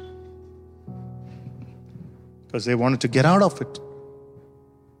because they wanted to get out of it.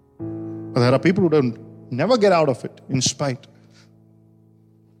 But there are people who don't never get out of it in spite.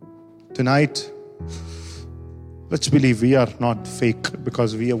 Tonight, let's believe we are not fake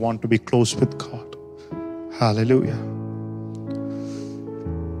because we want to be close with God. Hallelujah.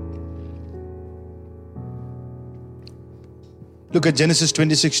 Look at Genesis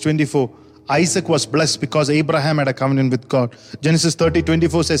 26:24. Isaac was blessed because Abraham had a covenant with God. Genesis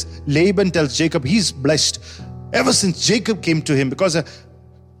 30:24 says, Laban tells Jacob he's blessed ever since Jacob came to him because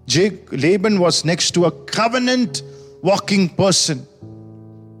Laban was next to a covenant walking person.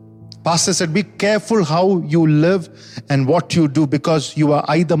 Pastor said, be careful how you live and what you do because you are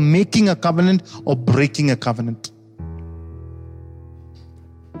either making a covenant or breaking a covenant.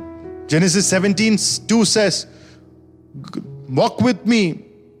 Genesis 17:2 says, walk with me.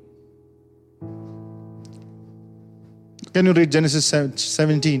 Can you read Genesis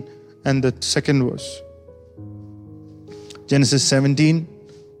 17 and the second verse? Genesis 17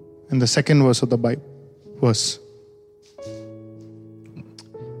 and the second verse of the Bible. Verse.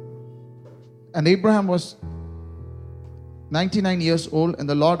 And Abraham was 99 years old, and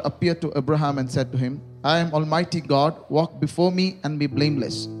the Lord appeared to Abraham and said to him, I am Almighty God, walk before me and be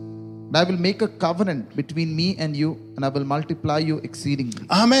blameless. And I will make a covenant between me and you, and I will multiply you exceedingly.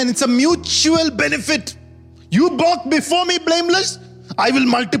 Amen. It's a mutual benefit. You walk before me blameless, I will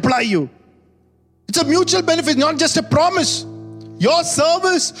multiply you. It's a mutual benefit, not just a promise. Your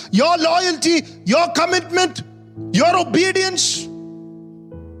service, your loyalty, your commitment, your obedience.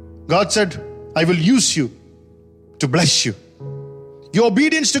 God said, I will use you to bless you. Your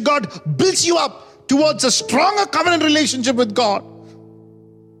obedience to God builds you up towards a stronger covenant relationship with God.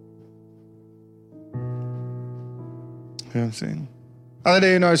 You know what I'm saying? Other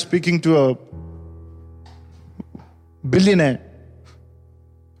day, I was speaking to a billionaire.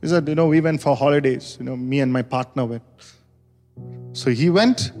 He said, we went for holidays. Me and my partner went. So he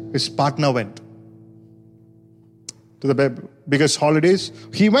went, his partner went. To the biggest holidays.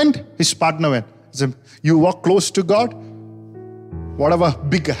 He went, his partner went. He said, you walk close to God. Whatever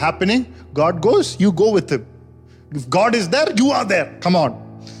big happening, God goes, you go with him. If God is there, you are there. Come on.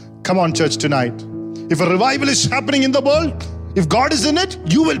 Come on, church, tonight. If a revival is happening in the world, if God is in it,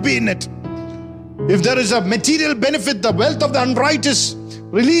 you will be in it. If there is a material benefit, the wealth of the unrighteous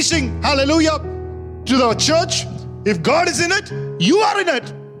releasing, hallelujah, to the church, if God is in it, you are in it.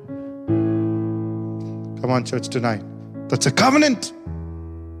 Come on, church, tonight. That's a covenant.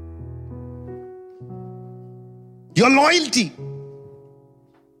 Your loyalty.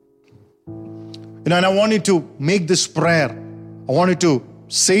 And I want you to make this prayer. I want you to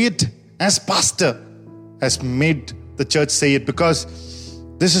say it as pastor has made the church say it, because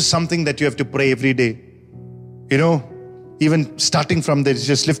this is something that you have to pray every day. Even starting from there,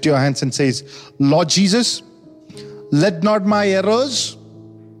 just lift your hands and says, Lord Jesus, let not my errors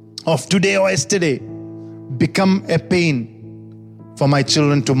of today or yesterday become a pain for my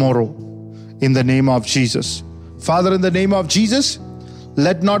children tomorrow. In the name of Jesus. Father, in the name of Jesus,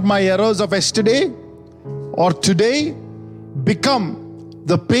 let not my errors of yesterday or today become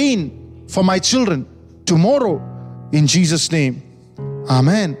the pain for my children tomorrow. In Jesus' name.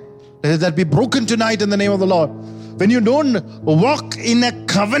 Amen. Let that be broken tonight in the name of the Lord. When you don't walk in a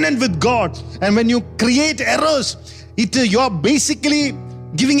covenant with God and when you create errors, you're basically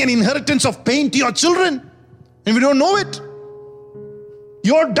giving an inheritance of pain to your children. And we don't know it.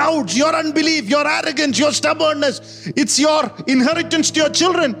 Your doubts, your unbelief, your arrogance, your stubbornness, it's your inheritance to your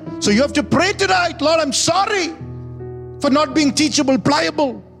children. So you have to pray tonight, Lord, I'm sorry for not being teachable,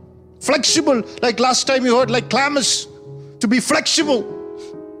 pliable, flexible, like last time you heard, like Clamus, to be flexible.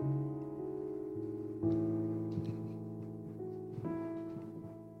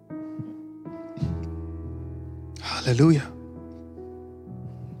 Hallelujah.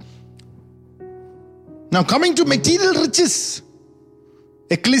 Now coming to material riches.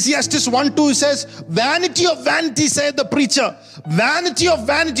 Ecclesiastes 1:2 says, vanity of vanity, said the preacher. Vanity of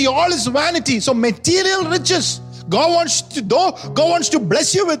vanity, all is vanity. So material riches. God wants to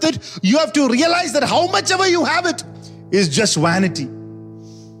bless you with it, you have to realize that how much ever you have it is just vanity.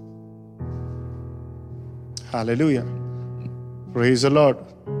 Hallelujah. Praise the Lord.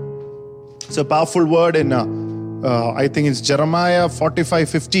 It's a powerful word in, I think it's Jeremiah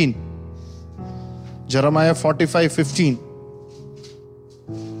 45:15. Jeremiah 45:15.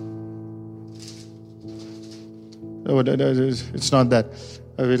 Oh, it's not that.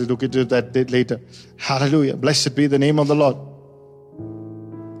 I will look into that later. Hallelujah. Blessed be the name of the Lord.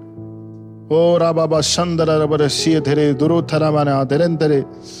 Oh, Rababa Shandara Rabara Siethere Durutharamana Derentere.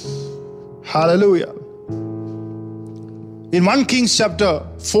 Hallelujah. In 1 Kings chapter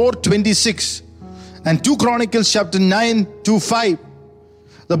 4:26 and 2 Chronicles chapter 9:5,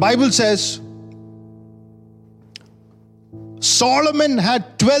 the Bible says Solomon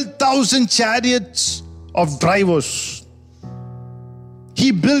had 12,000 chariots of drivers.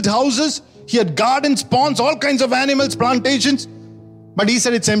 He built houses, he had gardens, ponds, all kinds of animals, plantations, but he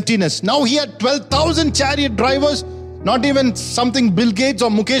said it's emptiness. Now he had 12,000 chariot drivers, not even something Bill Gates or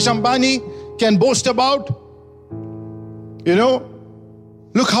Mukesh Ambani can boast about. You know,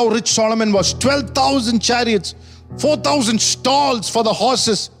 look how rich Solomon was. 12,000 chariots, 4,000 stalls for the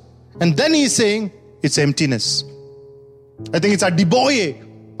horses. And then he's saying, it's emptiness. I think it's Adeboye.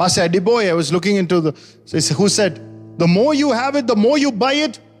 Pastor Adeboye, I was looking into who said, the more you have it, the more you buy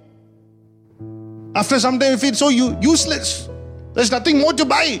it. After some time, you feel so useless. There's nothing more to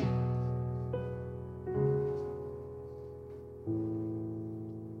buy.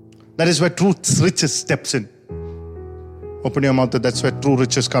 That is where true riches steps in. Open your mouth, that's where true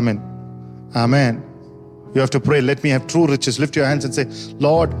riches come in. Amen. You have to pray, let me have true riches. Lift your hands and say,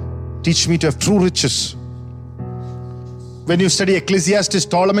 Lord, teach me to have true riches. When you study Ecclesiastes,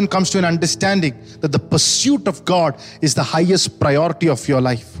 Solomon comes to an understanding that the pursuit of God is the highest priority of your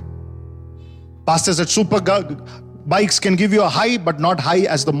life. Pastor said super bikes can give you a high, but not high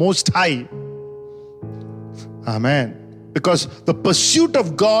as the most high. Amen. Because the pursuit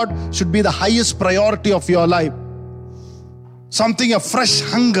of God should be the highest priority of your life. Something, a fresh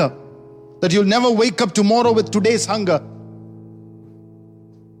hunger, that you'll never wake up tomorrow with today's hunger.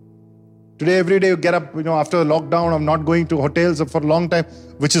 Today, every day you get up, after the lockdown of not going to hotels for a long time.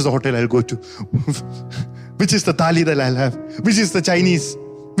 Which is the hotel I'll go to? Which is the thali that I'll have? Which is the Chinese?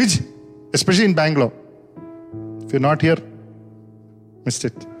 Especially in Bangalore. If you're not here, missed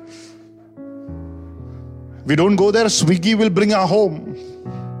it. We don't go there, Swiggy will bring our home.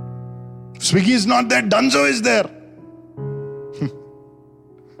 Swiggy is not there, Dunzo is there.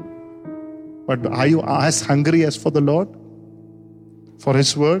 But are you as hungry as for the Lord? For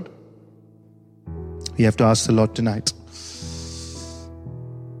His word? You have to ask the Lord tonight.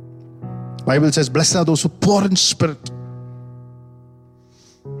 Bible says, blessed are those who poor in spirit.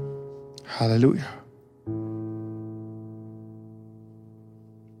 Hallelujah.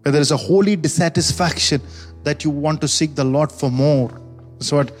 Where there is a holy dissatisfaction that you want to seek the Lord for more.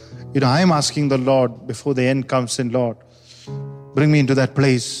 That's what, I am asking the Lord before the end comes in, Lord, bring me into that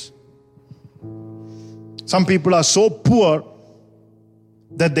place. Some people are so poor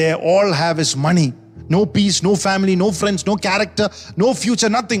that they all have is money. No peace, no family, no friends, no character, no future,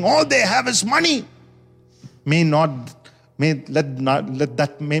 nothing. All they have is money. May that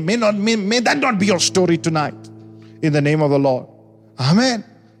not be your story tonight. In the name of the Lord. Amen.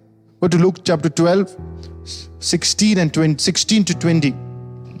 Go to Luke chapter 12, 16 to 20.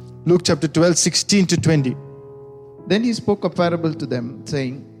 Luke chapter 12, 16 to 20. Then he spoke a parable to them,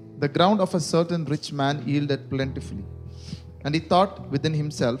 saying, the ground of a certain rich man yielded plentifully. And he thought within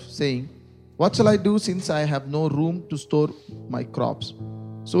himself, saying, what shall I do, since I have no room to store my crops?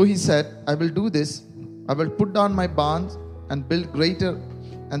 So he said, I will do this. I will put down my barns and build greater,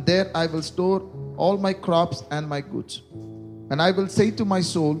 and there I will store all my crops and my goods. And I will say to my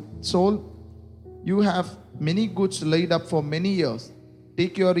soul, soul, you have many goods laid up for many years.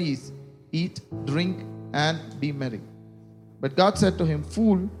 Take your ease, eat, drink, and be merry. But God said to him,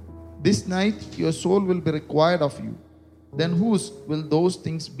 fool, this night your soul will be required of you. Then whose will those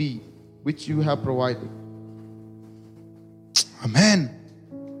things be which you have provided? Amen.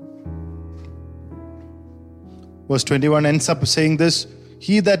 Verse 21 ends up saying this,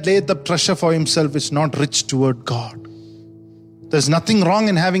 he that laid up treasure for himself is not rich toward God. There's nothing wrong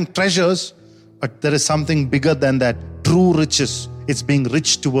in having treasures, but there is something bigger than that. True riches. It's being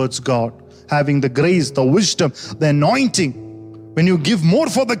rich towards God. Having the grace, the wisdom, the anointing. When you give more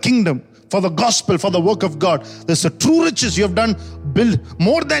for the kingdom, for the gospel, for the work of God, there's a true riches you have done, build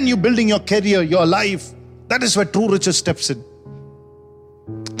more than you building your career, your life. That is where true riches steps in.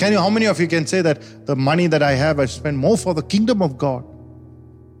 How many of you can say that the money that I have, I spend more for the kingdom of God?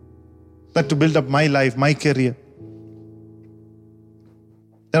 That to build up my life, my career.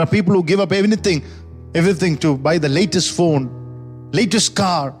 There are people who give up everything to buy the latest phone, latest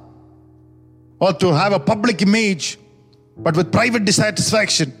car, or to have a public image, but with private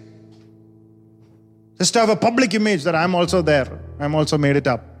dissatisfaction. Just to have a public image that I'm also there. I'm also made it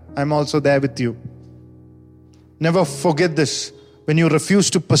up. I'm also there with you. Never forget this. When you refuse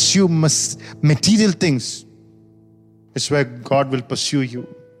to pursue material things, it's where God will pursue you.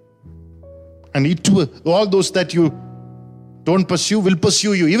 And all those that you don't pursue will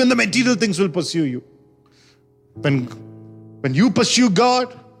pursue you. Even the material things will pursue you. When you pursue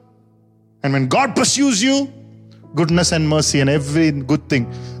God, and when God pursues you, goodness and mercy and every good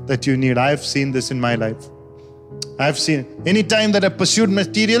thing that you need. I've seen this in my life. I've seen any time that I pursued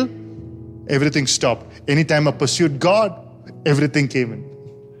material, everything stopped. Anytime I pursued God, everything came in.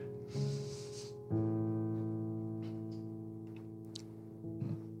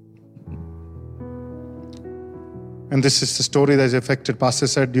 And this is the story that has affected. Pastor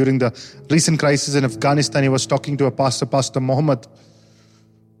said during the recent crisis in Afghanistan, he was talking to a pastor, Pastor Muhammad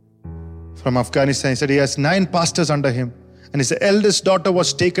from Afghanistan. He said he has 9 pastors under him. And his eldest daughter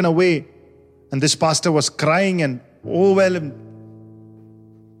was taken away. And this pastor was crying and overwhelmed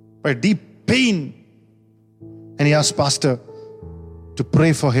by deep pain. And he asked pastor to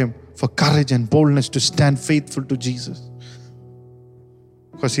pray for him for courage and boldness to stand faithful to Jesus.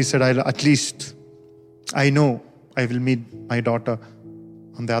 Because he said, at least I know I will meet my daughter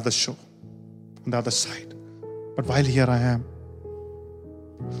on the other shore, on the other side. But while here I am,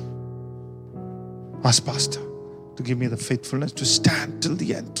 ask pastor to give me the faithfulness to stand till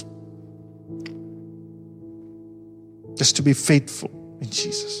the end. Just to be faithful in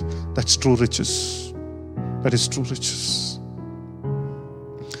Jesus. That's true riches. That is true riches.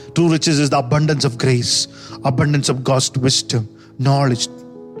 True riches is the abundance of grace, abundance of God's wisdom, knowledge.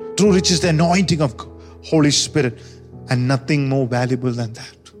 True riches is the anointing of Holy Spirit, and nothing more valuable than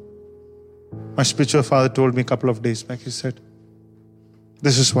that. My spiritual father told me a couple of days back, he said,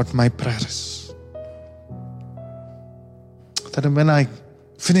 this is what my prayer is. That when I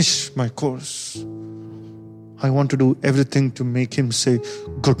finish my course, I want to do everything to make him say,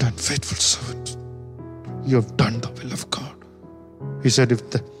 good and faithful servant. You have done the will of God. He said,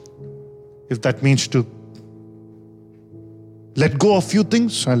 if that means to let go of few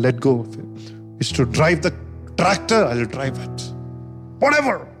things, I'll let go of it. Is to drive the tractor, I'll drive it.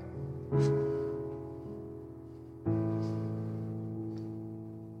 Whatever.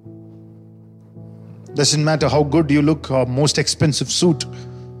 Doesn't matter how good you look or most expensive suit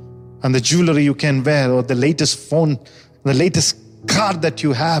and the jewelry you can wear or the latest phone, the latest car that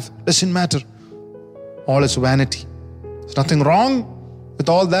you have. Doesn't matter. All is vanity. There's nothing wrong with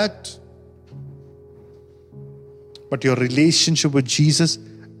all that. But your relationship with Jesus,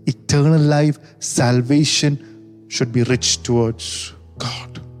 eternal life, salvation should be rich towards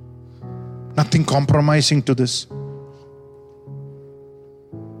God. Nothing compromising to this.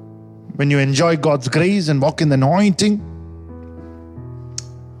 When you enjoy God's grace and walk in the anointing,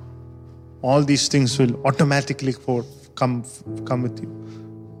 all these things will automatically come with you.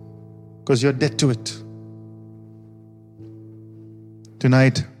 Because you're dead to it.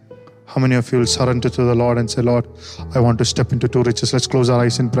 Tonight, how many of you will surrender to the Lord and say, Lord, I want to step into true riches? Let's close our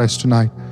eyes in prayer tonight.